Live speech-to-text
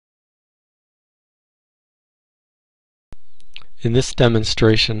In this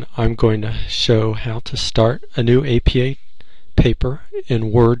demonstration, I'm going to show how to start a new APA paper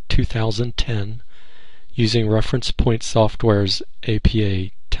in Word 2010 using Reference Point Software's APA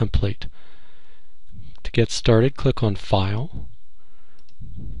template. To get started, click on File,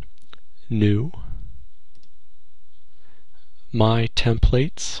 New, My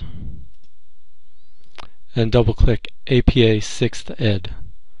Templates, and double-click APA 6th Ed.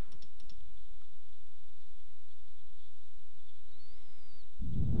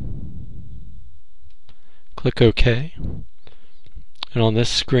 Click OK, and on this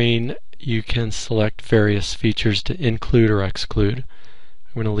screen you can select various features to include or exclude.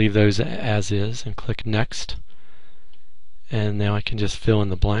 I'm going to leave those as is and click Next, and now I can just fill in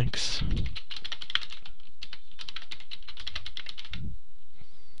the blanks.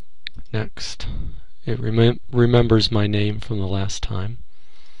 Next. It remembers my name from the last time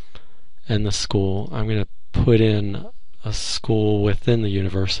and the school. I'm going to put in a school within the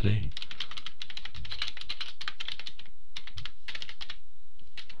university.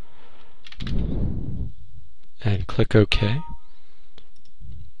 And click OK.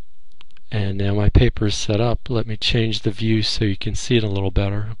 And now my paper is set up. Let me change the view so you can see it a little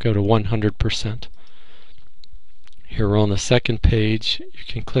better. Go to 100%. Here we're on the second page. You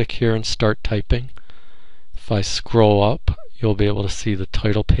can click here and start typing. If I scroll up, you'll be able to see the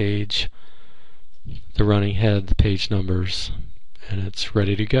title page, the running head, the page numbers, and it's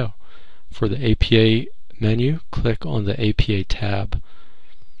ready to go. For the APA menu, click on the APA tab,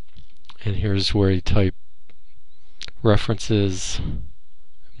 and here's where you type references,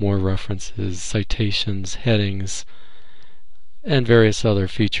 more references, citations, headings, and various other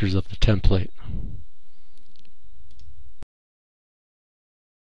features of the template.